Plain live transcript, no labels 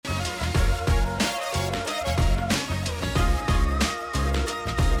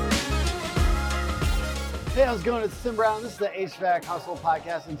Hey, how's it going? It's Tim Brown. This is the HVAC Household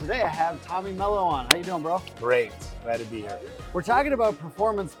Podcast, and today I have Tommy Mello on. How you doing, bro? Great. Glad to be here. We're talking about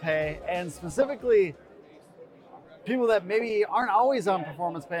performance pay, and specifically people that maybe aren't always on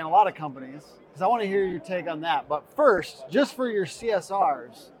performance pay in a lot of companies, because I want to hear your take on that. But first, just for your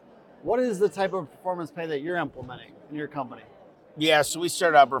CSRs, what is the type of performance pay that you're implementing in your company? Yeah, so we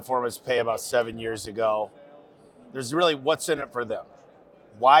started out performance pay about 7 years ago. There's really what's in it for them.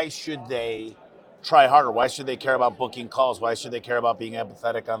 Why should they try harder? Why should they care about booking calls? Why should they care about being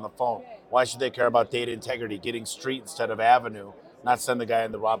empathetic on the phone? Why should they care about data integrity, getting street instead of avenue, not send the guy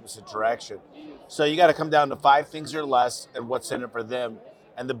in the opposite direction? So you got to come down to 5 things or less and what's in it for them.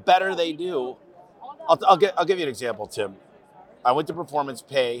 And the better they do, I'll give you an example, Tim. I went to performance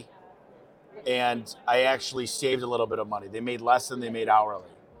pay and I actually saved a little bit of money. They made less than they made hourly.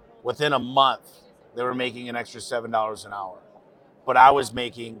 Within a month, they were making an extra $7 an hour. But I was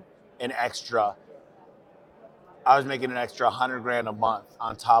making an extra $100,000 a month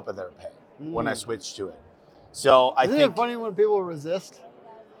on top of their pay when I switched to it. So I Isn't think it funny when people resist?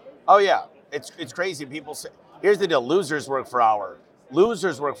 Oh yeah, it's crazy. People say, here's the deal: losers work for hour.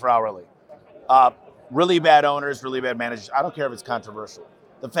 Losers work for hourly. Really bad owners, really bad managers. I don't care if it's controversial.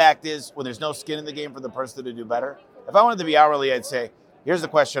 The fact is, when there's no skin in the game for the person to do better, if I wanted to be hourly, I'd say, here's the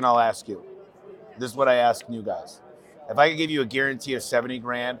question I'll ask you. This is what I ask new guys. If I could give you a guarantee of 70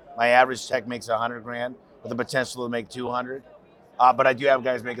 grand, my average tech makes 100 grand with the potential to make 200. But I do have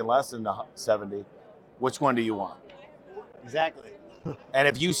guys making less than 70. Which one do you want? Exactly. And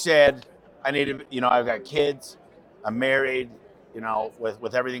if you said, I need to, I've got kids, I'm married,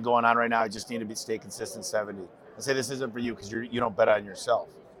 with everything going on right now, I just need to stay consistent 70. I say this isn't for you because you don't bet on yourself.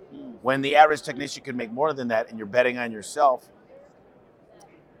 When the average technician can make more than that and you're betting on yourself,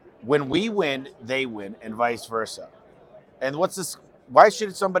 when we win, they win, and vice versa. And why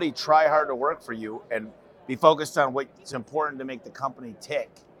should somebody try hard to work for you and be focused on what's important to make the company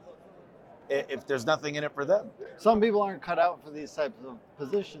tick if there's nothing in it for them? Some people aren't cut out for these types of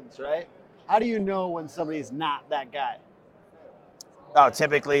positions, right? How do you know when somebody's not that guy? Oh,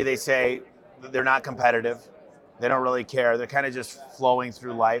 typically they say they're not competitive. They don't really care. They're kind of just flowing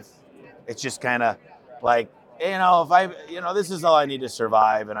through life. It's just kind of like, this is all I need to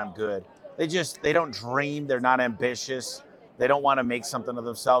survive and I'm good. They don't dream. They're not ambitious. They don't want to make something of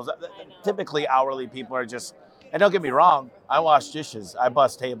themselves. Typically hourly people are just, and don't get me wrong, I wash dishes. I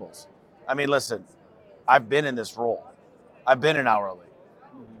bust tables. I mean, listen, I've been in this role. I've been an hourly.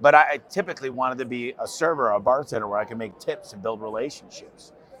 But I typically wanted to be a server or a bartender where I can make tips and build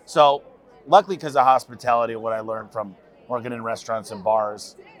relationships. So luckily, because of hospitality and what I learned from working in restaurants and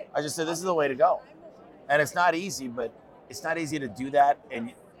bars, I just said, this is the way to go. And it's not easy, but it's not easy to do that.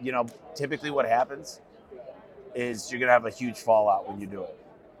 And, typically what happens is you're going to have a huge fallout when you do it.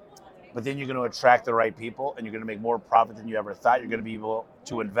 But then you're going to attract the right people and you're going to make more profit than you ever thought. You're going to be able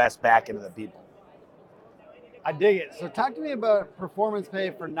to invest back into the people. I dig it. So talk to me about performance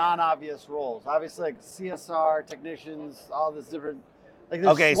pay for non-obvious roles. Obviously, like CSR, technicians, all this different.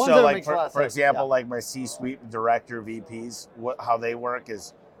 Okay, so like for example, like my C-suite director, VPs, how they work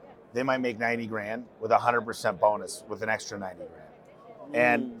is they might make 90 grand with 100% bonus with an extra 90 grand.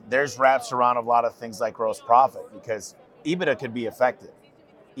 And there's wraps around a lot of things like gross profit because EBITDA could be affected.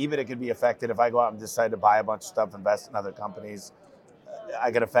 EBITDA could be affected if I go out and decide to buy a bunch of stuff, invest in other companies.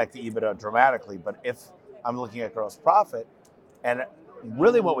 I could affect the EBITDA dramatically. But if I'm looking at gross profit, and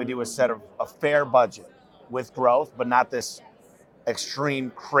really what we do is set a fair budget with growth, but not this extreme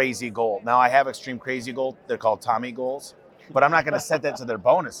crazy goal. Now I have extreme crazy goals. They're called Tommy goals, but I'm not going to set that to their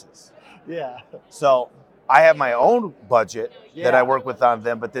bonuses. Yeah. So I have my own budget that I work with on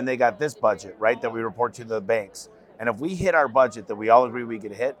them, but then they got this budget, right, that we report to the banks. And if we hit our budget that we all agree we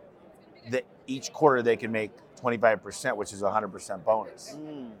could hit, each quarter they can make 25%, which is a 100% bonus.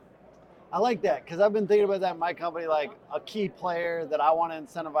 I like that because I've been thinking about that in my company, like a key player that I want to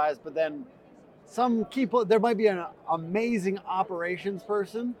incentivize, but then there might be an amazing operations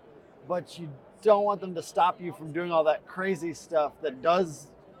person, but you don't want them to stop you from doing all that crazy stuff that does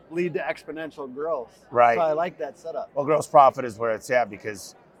lead to exponential growth. Right. So I like that setup. Well, gross profit is where it's at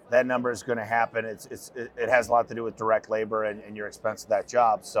because that number is going to happen. It has a lot to do with direct labor and your expense of that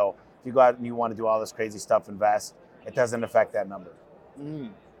job. So if you go out and you want to do all this crazy stuff, invest, it doesn't affect that number.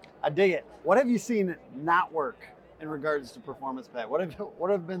 I dig it. What have you seen not work in regards to performance pay? What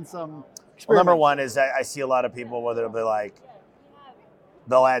have been some experiments? Well, number one is I see a lot of people where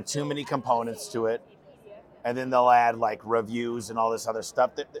they'll add too many components to it, and then they'll add like reviews and all this other stuff.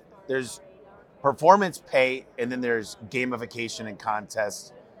 There's performance pay, and then there's gamification and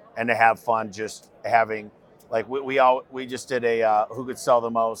contests, and to have fun just having, like we just did a who could sell the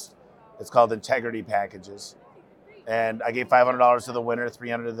most. It's called integrity packages. And I gave $500 to the winner,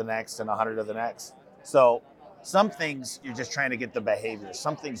 $300 to the next, and $100 to the next. So some things you're just trying to get the behavior.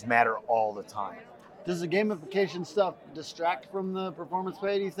 Some things matter all the time. Does the gamification stuff distract from the performance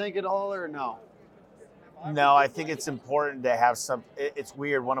pay, do you think, at all, or no? No, I think it's important to have some. It's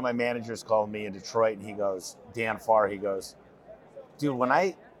weird. One of my managers called me in Detroit, and he goes, Dan Farr, he goes, dude, when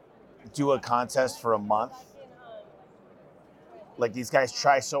I do a contest for a month, like these guys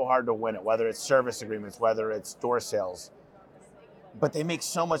try so hard to win it, whether it's service agreements, whether it's door sales, but they make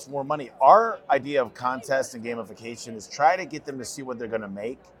so much more money. Our idea of contest and gamification is try to get them to see what they're going to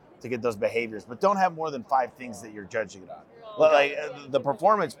make to get those behaviors, but don't have more than 5 things that you're judging it on. Like the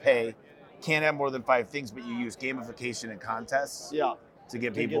performance pay can't have more than 5 things, but you use gamification and contests to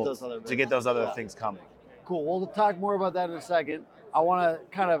get people to get those other things coming. Cool. We'll talk more about that in a second. I want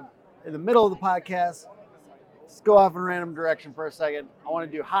to kind of, in the middle of the podcast, let's go off in a random direction for a second. I want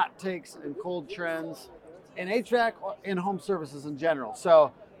to do hot takes and cold trends in HVAC and home services in general.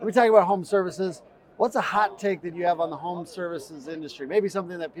 So let me talk about home services. What's a hot take that you have on the home services industry? Maybe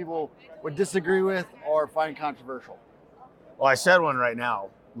something that people would disagree with or find controversial. Well, I said one right now.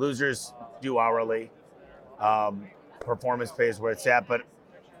 Losers do hourly. Performance pays where it's at. But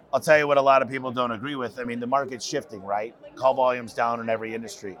I'll tell you what a lot of people don't agree with. I mean, the market's shifting, right? Call volume's down in every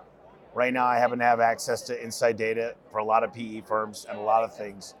industry. Right now, I happen to have access to inside data for a lot of PE firms and a lot of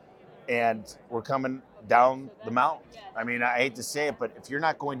things. And we're coming down the mountain. I mean, I hate to say it, but if you're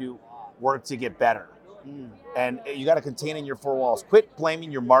not going to work to get better, and you got to contain in your 4 walls, quit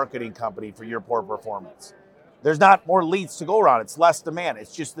blaming your marketing company for your poor performance. There's not more leads to go around. It's less demand.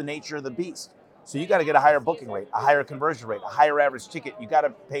 It's just the nature of the beast. So you got to get a higher booking rate, a higher conversion rate, a higher average ticket. You got to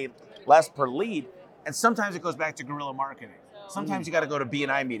pay less per lead. And sometimes it goes back to guerrilla marketing. Sometimes you got to go to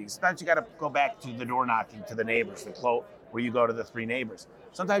B&I meetings. Sometimes you got to go back to the door knocking to the neighbors, where you go to the 3 neighbors.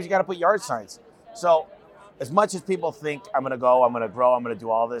 Sometimes you got to put yard signs. So as much as people think I'm going to go, I'm going to grow, I'm going to do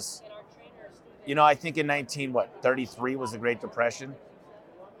all this, you know, I think in 33 was the Great Depression.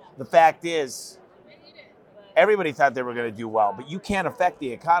 The fact is, everybody thought they were going to do well, but you can't affect the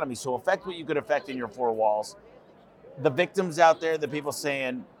economy. So affect what you could affect in your 4 walls. The victims out there, the people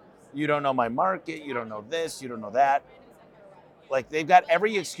saying, you don't know my market, you don't know this, you don't know that. Like, they've got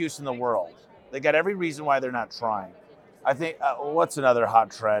every excuse in the world. They got every reason why they're not trying. I think, what's another hot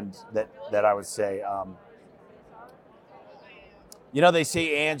trend that I would say? You know, they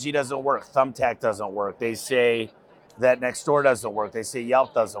say Angie doesn't work, Thumbtack doesn't work. They say that Nextdoor doesn't work. They say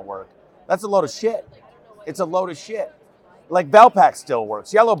Yelp doesn't work. That's a load of shit. It's a load of shit. Like Valpak still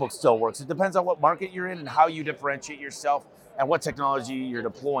works, Yellow Book still works. It depends on what market you're in and how you differentiate yourself and what technology you're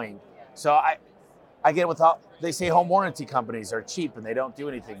deploying. So I get they say home warranty companies are cheap and they don't do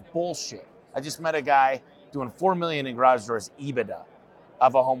anything. Bullshit. I just met a guy doing $4 million in garage doors EBITDA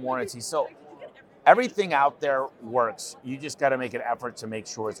of a home warranty. So everything out there works. You just got to make an effort to make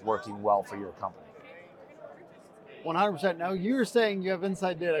sure it's working well for your company. 100%. Now, you were saying you have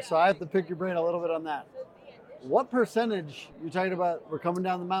inside data, so I have to pick your brain a little bit on that. What percentage, you're talking about, we're coming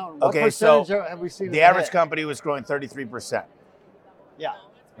down the mountain, what percentage have we seen? The average company was growing 33%. Yeah.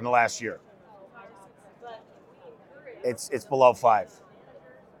 In the last year. It's below 5.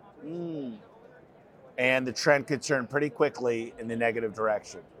 And the trend could turn pretty quickly in the negative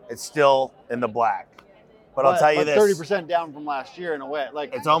direction. It's still in the black. But I'll tell you this. 30% down from last year in a way.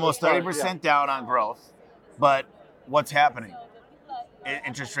 Like, it's almost 30% down on growth. But what's happening?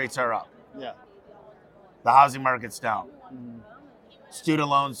 Interest rates are up. Yeah. The housing market's down. Student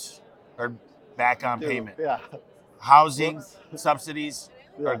loans are back on payment. Yeah. Housing subsidies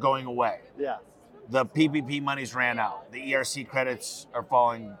are going away. Yeah. The PPP money's ran out. The ERC credits are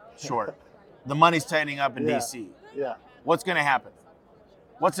falling short. The money's tightening up in DC. Yeah. What's going to happen?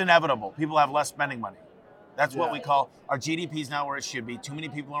 What's inevitable? People have less spending money. That's what we call our GDP's not where it should be. Too many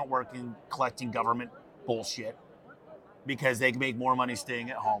people aren't working, collecting government bullshit because they can make more money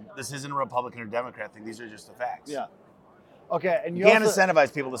staying at home. This isn't a Republican or Democrat thing. These are just the facts. Yeah. Okay. And you can't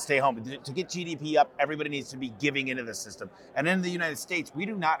incentivize people to stay home. To get GDP up, everybody needs to be giving into the system. And in the United States, we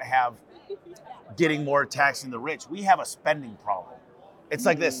do not have getting more taxing the rich. We have a spending problem. It's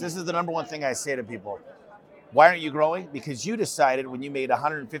like this. This is the number one thing I say to people. Why aren't you growing? Because you decided when you made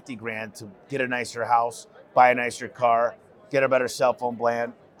 150 grand to get a nicer house, buy a nicer car, get a better cell phone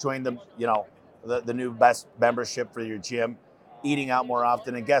plan, join the new best membership for your gym, eating out more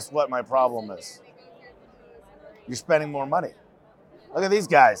often. And guess what my problem is? You're spending more money. Look at these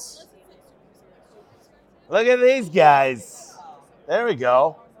guys. Look at these guys. There we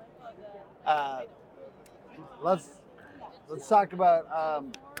go. Let's talk about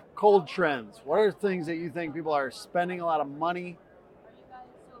cold trends. What are things that you think people are spending a lot of money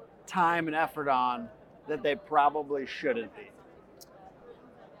time and effort on that they probably shouldn't be?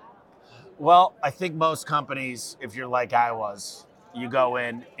 Well, I think most companies, if you're like I was, you go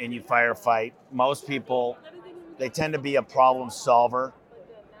in and you firefight. Most people, they tend to be a problem solver.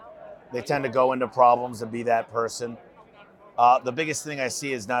 They tend to go into problems and be that person. The biggest thing I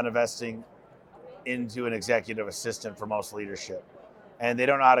see is not investing into an executive assistant for most leadership. And they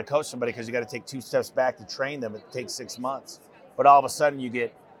don't know how to coach somebody because you got to take 2 steps back to train them. It takes 6 months. But all of a sudden you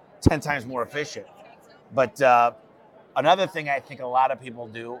get 10 times more efficient. But another thing I think a lot of people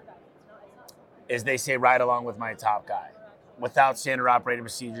do is they say ride along with my top guy without standard operating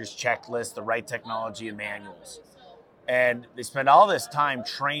procedures, checklists, the right technology, and manuals. And they spend all this time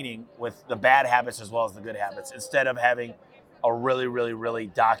training with the bad habits as well as the good habits instead of having a really, really, really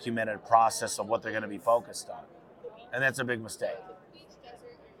documented process of what they're going to be focused on. And that's a big mistake.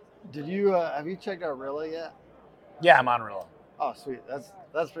 Did you have you checked out Rilla yet? Yeah, I'm on Rilla. Oh, sweet.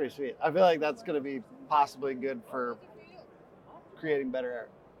 That's pretty sweet. I feel like that's going to be possibly good for creating better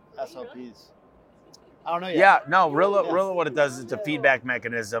SOPs. I don't know yet. Yeah, no, Rilla, what it does is it's a feedback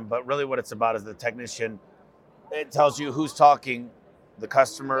mechanism, but really what it's about is the technician. It tells you who's talking, the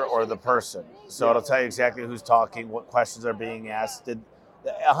customer or the person. So it'll tell you exactly who's talking, what questions are being asked,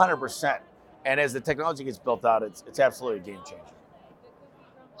 100%. And as the technology gets built out, it's absolutely a game changer.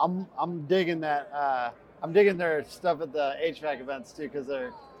 I'm digging that. I'm digging their stuff at the HVAC events too, because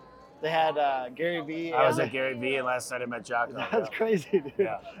they had Gary Vee. I was at Gary Vee, and last night I met Jocko. That's crazy, dude.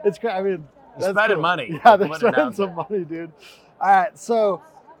 Yeah. It's crazy. I mean, they're spending money. Yeah, they're spending some money, dude. All right, so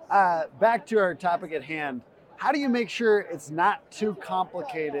back to our topic at hand. How do you make sure it's not too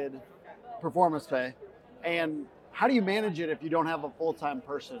complicated, performance pay, and how do you manage it if you don't have a full-time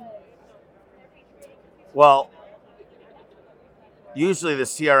person? Well, usually the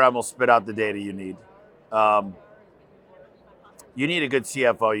CRM will spit out the data you need. You need a good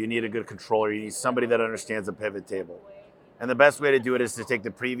CFO, you need a good controller, you need somebody that understands a pivot table. And the best way to do it is to take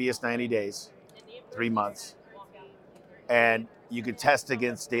the previous 90 days, 3 months, and you could test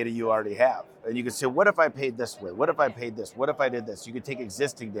against data you already have. And you could say, what if I paid this way? What if I paid this? What if I did this? You could take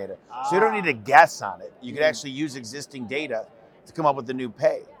existing data. So you don't need to guess on it. You could actually use existing data to come up with the new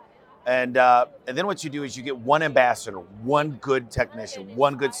pay. And then what you do is you get one ambassador, one good technician,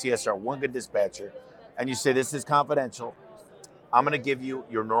 one good CSR, one good dispatcher, and you say, this is confidential. I'm going to give you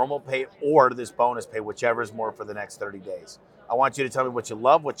your normal pay or this bonus pay, whichever is more for the next 30 days. I want you to tell me what you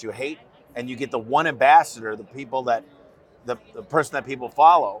love, what you hate, and you get the one ambassador, the people that, the person that people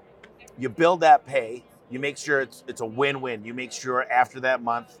follow. You build that pay. You make sure it's a win-win. You make sure after that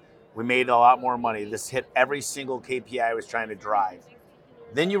month, we made a lot more money. This hit every single KPI I was trying to drive.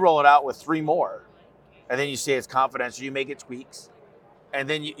 Then you roll it out with 3 more, and then you say it's confidential. You make it tweaks, and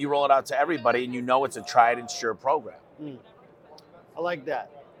then you roll it out to everybody, and you know it's a tried and sure program. I like that.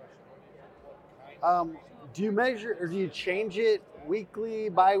 Do you measure or do you change it weekly,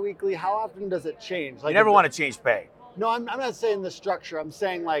 bi-weekly? How often does it change? Like You never want to change pay. No, I'm not saying the structure. I'm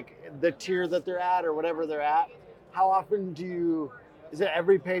saying like the tier that they're at or whatever they're at. How often is it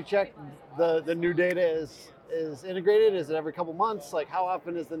every paycheck the new data is integrated? Is it every couple months? Like how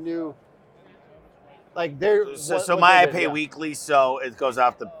often is the new, like there? So my I pay weekly, so it goes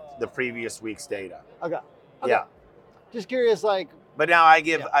off the previous week's data. Okay. Yeah. Just curious, like. But now I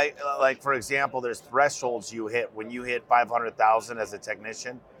give, like for example, there's thresholds you hit when you hit 500,000 as a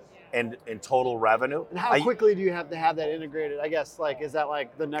technician, in total revenue. And how quickly do you have to have that integrated? I guess like is that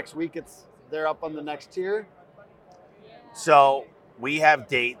like the next week they're up on the next tier? So we have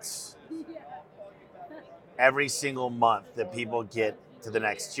dates every single month that people get to the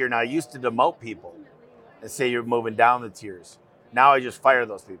next tier. Now I used to demote people and say you're moving down the tiers. Now I just fire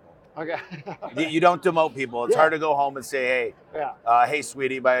those people. Okay. You don't demote people. It's hard to go home and say, hey,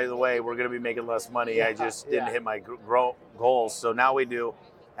 sweetie, by the way, we're going to be making less money. I just didn't hit my goals. So now we do.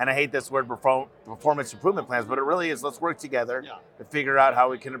 And I hate this word performance improvement plans, but it really is. Let's work together to figure out how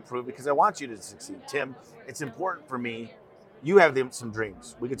we can improve because I want you to succeed. Tim, it's important for me. You have some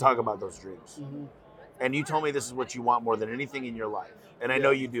dreams. We could talk about those dreams. Mm-hmm. And you told me this is what you want more than anything in your life. And I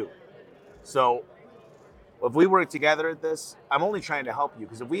know you do. So if we work together at this, I'm only trying to help you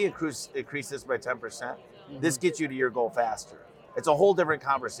because if we increase this by 10%, this gets you to your goal faster. It's a whole different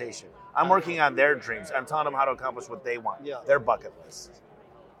conversation. I'm working on their dreams. I'm telling them how to accomplish what they want, their bucket list.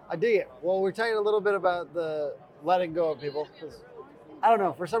 I dig it. Well, we're talking a little bit about the letting go of people. I don't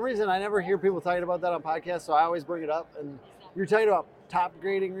know. For some reason, I never hear people talking about that on podcasts, so I always bring it up. And you're talking about top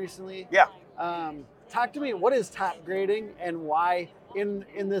grading recently. Yeah. Talk to me. What is top grading and why in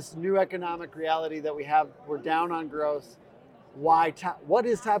this new economic reality that we have, we're down on growth. what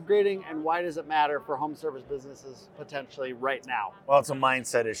is top grading and why does it matter for home service businesses potentially right now? Well, it's a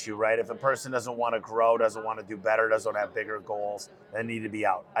mindset issue, right? If a person doesn't want to grow, doesn't want to do better, doesn't have bigger goals, they need to be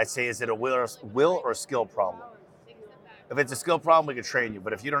out. I say, is it a will or skill problem? If it's a skill problem, we can train you.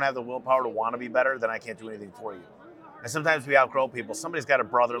 But if you don't have the willpower to want to be better, then I can't do anything for you. And sometimes we outgrow people. Somebody's got a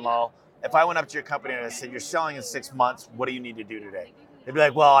brother-in-law. If I went up to your company and I said, you're selling in 6 months, what do you need to do today? They'd be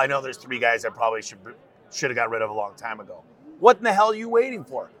like, well, I know there's 3 guys I probably should have got rid of a long time ago. What in the hell are you waiting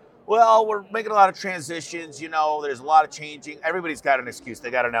for? Well, we're making a lot of transitions. There's a lot of changing. Everybody's got an excuse.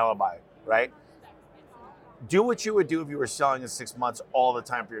 They got an alibi, right? Do what you would do if you were selling in 6 months all the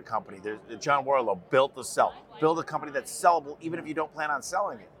time for your company. John Warlow built to sell. Build a company that's sellable even if you don't plan on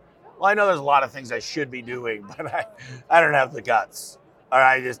selling it. Well, I know there's a lot of things I should be doing, but I don't have the guts. Or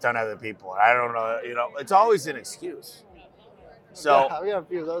I just don't have the people. I don't know. It's always an excuse. So yeah, we got a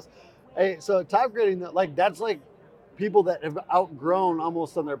few of those. Hey, so top grading, that's like people that have outgrown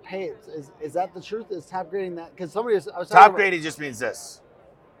almost on their pay. Is that the truth? Is top grading that? Because I was talking top grading just means this.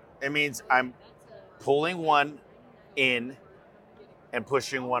 It means I'm pulling one in and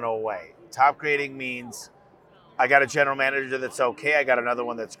pushing one away. Top grading means I got a general manager that's okay. I got another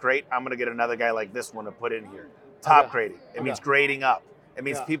one that's great. I'm going to get another guy like this one to put in here. Top grading. It means grading up. It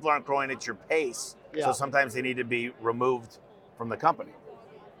means people aren't growing at your pace. Yeah. So sometimes they need to be removed from the company.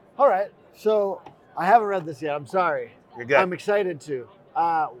 All right. So I haven't read this yet. I'm sorry. You're good. I'm excited to.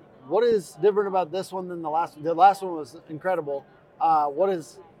 What is different about this one than the last one? The last one was incredible.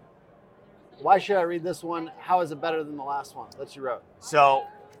 Why should I read this one? How is it better than the last one that you wrote? So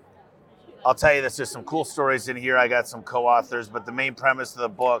I'll tell you, there's just some cool stories in here. I got some co-authors, but the main premise of the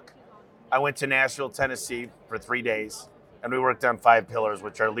book, I went to Nashville, Tennessee for 3 days, and we worked on 5 pillars,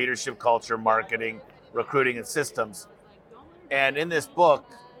 which are leadership, culture, marketing, recruiting, and systems. And in this book,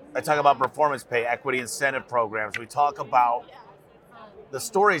 I talk about performance pay, equity incentive programs. We talk about the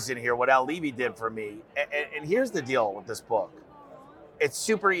stories in here, what Al Levy did for me. And here's the deal with this book. It's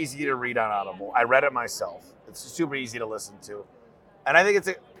super easy to read on Audible. I read it myself. It's super easy to listen to. And I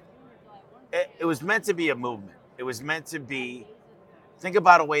think it was meant to be a movement. It was meant to be, think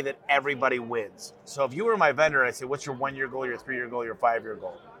about a way that everybody wins. So if you were my vendor, I'd say, what's your 1-year goal, your 3-year goal, your 5-year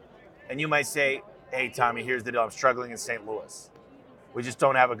goal? And you might say, hey, Tommy, here's the deal. I'm struggling in St. Louis. We just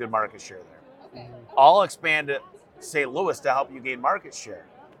don't have a good market share there. I'll expand to St. Louis to help you gain market share.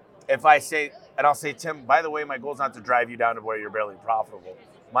 If I say, and I'll say, Tim, by the way, my goal is not to drive you down to where you're barely profitable.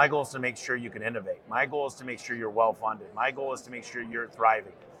 My goal is to make sure you can innovate. My goal is to make sure you're well-funded. My goal is to make sure you're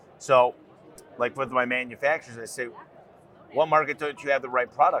thriving. So, like with my manufacturers, I say, what market don't you have the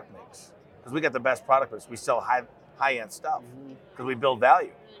right product mix? Because we got the best product mix. We sell high-end stuff because we build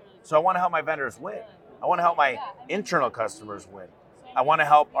value. So I want to help my vendors win. I want to help my internal customers win. I want to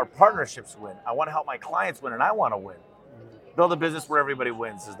help our partnerships win. I want to help my clients win, and I want to win. Build a business where everybody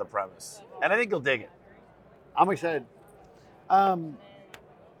wins is the premise. And I think you'll dig it. I'm excited.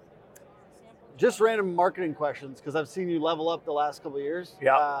 Just random marketing questions, because I've seen you level up the last couple of years.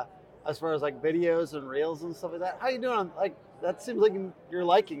 Yeah. As far as like videos and reels and stuff like that. How you doing? That seems like you're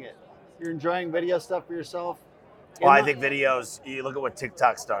liking it. You're enjoying video stuff for yourself. Well, I think videos, you look at what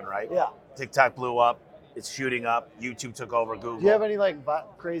TikTok's done, right? Yeah. TikTok blew up. It's shooting up. YouTube took over Google. Do you have any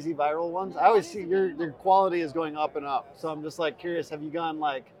crazy viral ones? I always see your quality is going up and up. So I'm just curious, have you gone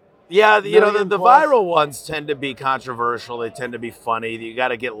Yeah, the viral ones tend to be controversial. They tend to be funny. You got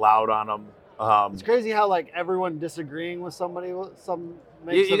to get loud on them. It's crazy how everyone disagreeing with somebody,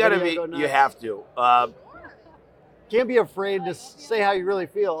 you got to be. Go nuts. You have to. Can't be afraid to say how you really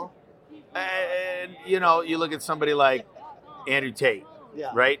feel. And you look at somebody like Andrew Tate,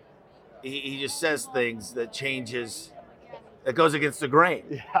 right? He just says things that goes against the grain.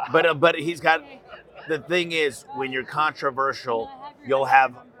 Yeah. But he's got, the thing is, when you're controversial, you'll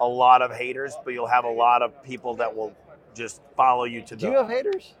have a lot of haters, but you'll have a lot of people that will just follow you to Do you have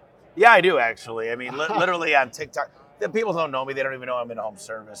haters? Yeah, I do actually. I mean, literally on TikTok. The people don't know me. They don't even know I'm in home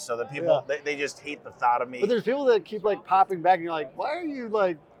service. So the people, they just hate the thought of me. But there's people that keep popping back and you're like, why are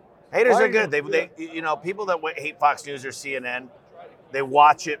you Haters are good. They people that hate Fox News or CNN, they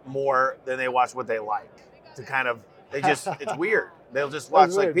watch it more than they watch what they like. It's weird. They'll just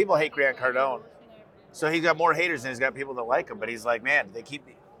watch, people hate Grant Cardone. So he's got more haters than he's got people that like him. But he's like, man, they keep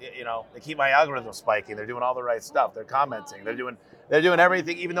my algorithm spiking. They're doing all the right stuff. They're commenting. They're doing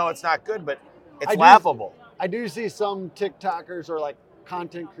everything, even though it's not good, but it's laughable. I do see some TikTokers or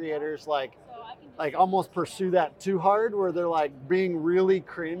content creators almost pursue that too hard, where they're being really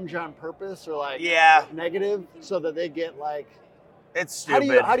cringe on purpose or negative so that they get It's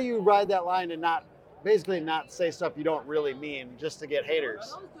stupid. How do you ride that line and not basically not say stuff you don't really mean just to get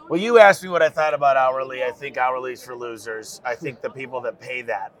haters. Well, you asked me what I thought about hourly. I think hourly's for losers. I think the people that pay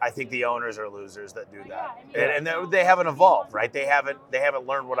that, I think the owners are losers that do that. And they haven't evolved, right? They haven't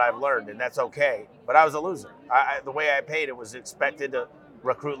learned what I've learned, and that's okay. But I was a loser. The way I paid it was expected to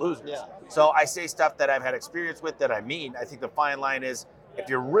recruit losers. Yeah. So I say stuff that I've had experience with that I mean. I think the fine line is if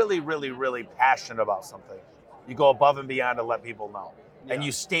you're really, really, really passionate about something, you go above and beyond to let people know. Yeah. And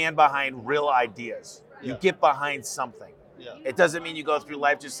you stand behind real ideas. You get behind something. Yeah. It doesn't mean you go through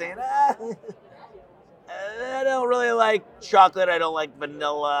life just saying, I don't really like chocolate. I don't like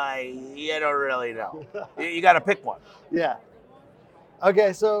vanilla. I don't really know. You got to pick one. Yeah.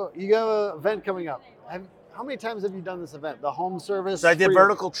 Okay, so you got an event coming up. How many times have you done this event? The home service? So I did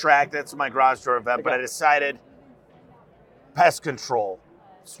vertical track. That's my garage door event. Okay. But I decided pest control,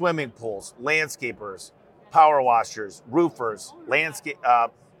 swimming pools, landscapers, power washers, roofers,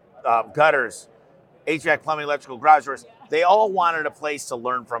 gutters, HVAC, plumbing, electrical, garage doors. They all wanted a place to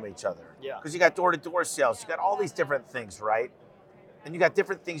learn from each other. Yeah. Because you got door-to-door sales. You got all these different things, right? And you got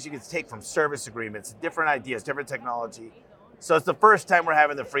different things you can take from service agreements, different ideas, different technology. So it's the first time we're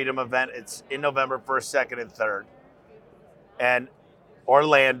having the Freedom event. It's in November 1st, 2nd, and 3rd. And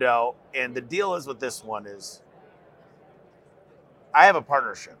Orlando. And the deal is with this one is I have a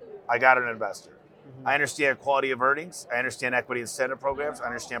partnership. I got an investor. I understand quality of earnings. I understand equity incentive programs. I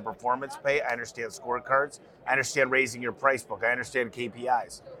understand performance pay. I understand scorecards. I understand raising your price book. I understand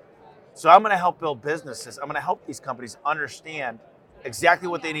KPIs. So I'm going to help build businesses. I'm going to help these companies understand exactly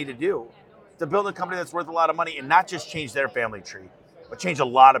what they need to do to build a company that's worth a lot of money and not just change their family tree, but change a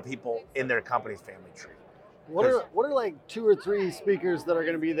lot of people in their company's family tree. What are like 2 or 3 speakers that are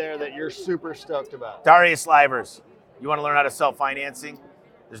going to be there that you're super stoked about? Darius Livers. You want to learn how to sell financing?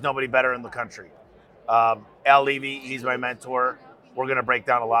 There's nobody better in the country. Al Levy, he's my mentor. We're going to break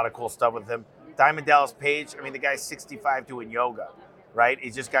down a lot of cool stuff with him. Diamond Dallas Page, I mean, the guy's 65 doing yoga, right?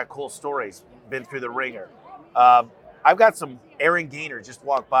 He's just got cool stories, been through the ringer. I've got some Aaron Gaynor just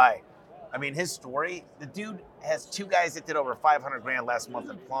walked by. I mean, his story, the dude has 2 guys that did over 500 grand last month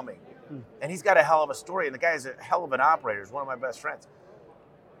in plumbing. And he's got a hell of a story. And the guy is a hell of an operator. He's one of my best friends.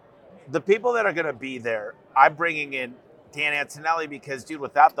 The people that are going to be there, I'm bringing in Dan Antonelli because, dude,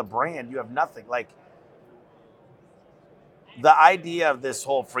 without the brand, you have nothing. Like, the idea of this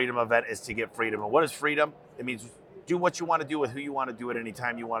whole Freedom event is to get freedom. And what is freedom? It means do what you want to do with who you want to do it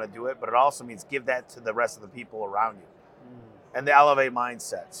anytime you want to do it. But it also means give that to the rest of the people around you. And the elevate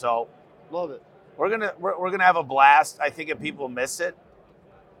mindset. So love it. We're gonna have a blast. I think if people miss it,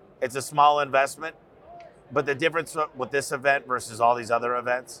 it's a small investment. But the difference with this event versus all these other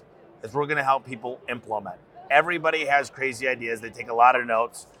events is we're gonna help people implement. Everybody has crazy ideas. They take a lot of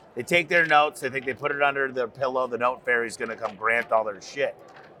notes. They take their notes, they think they put it under their pillow, the note fairy's gonna come grant all their shit.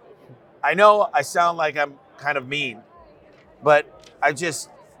 I know I sound like I'm kind of mean, but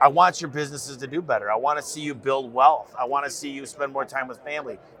I want your businesses to do better. I wanna see you build wealth. I wanna see you spend more time with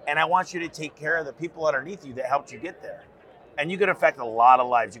family. And I want you to take care of the people underneath you that helped you get there. And you could affect a lot of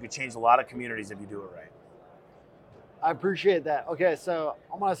lives. You could change a lot of communities if you do it right. I appreciate that. Okay, so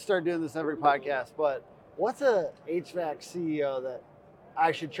I'm gonna start doing this every podcast, but what's a HVAC CEO that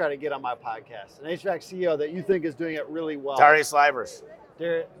I should try to get on my podcast? An HVAC CEO that you think is doing it really well. Darius Livers.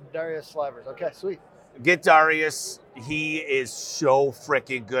 Darius Livers. Okay, sweet. Get Darius. He is so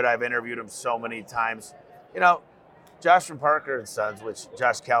freaking good. I've interviewed him so many times. You know, Josh from Parker and Sons, which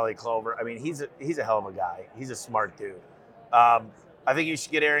Josh Kelly Clover. I mean, he's a hell of a guy. He's a smart dude. I think you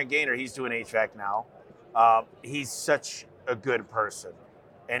should get Aaron Gaynor. He's doing HVAC now. He's such a good person,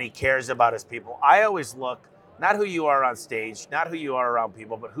 and he cares about his people. I always look not who you are on stage, not who you are around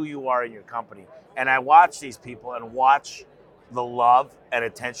people, but who you are in your company. And I watch these people and watch the love and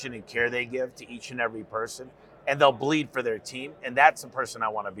attention and care they give to each and every person, and they'll bleed for their team. And that's the person I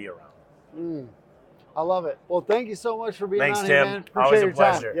want to be around. I love it. Well, thank you so much for being Thanks, on Tim. here, man. Appreciate Always a your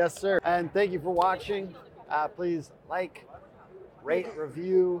time. pleasure. Yes, sir. And thank you for watching. Please like, rate,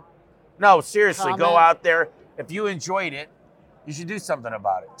 review. No, seriously, comment. Go out there. If you enjoyed it, you should do something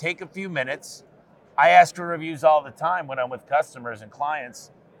about it. Take a few minutes. I ask for reviews all the time when I'm with customers and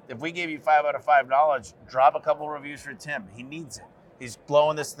clients. If we gave you 5 out of 5 knowledge, drop a couple reviews for Tim. He needs it. He's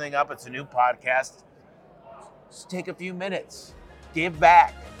blowing this thing up. It's a new podcast. Just take a few minutes. Give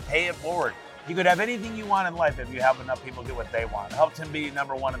back. Pay it forward. You could have anything you want in life if you have enough people get what they want. Help Tim be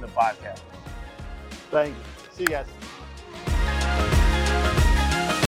number 1 in the podcast. Thank you. See you guys.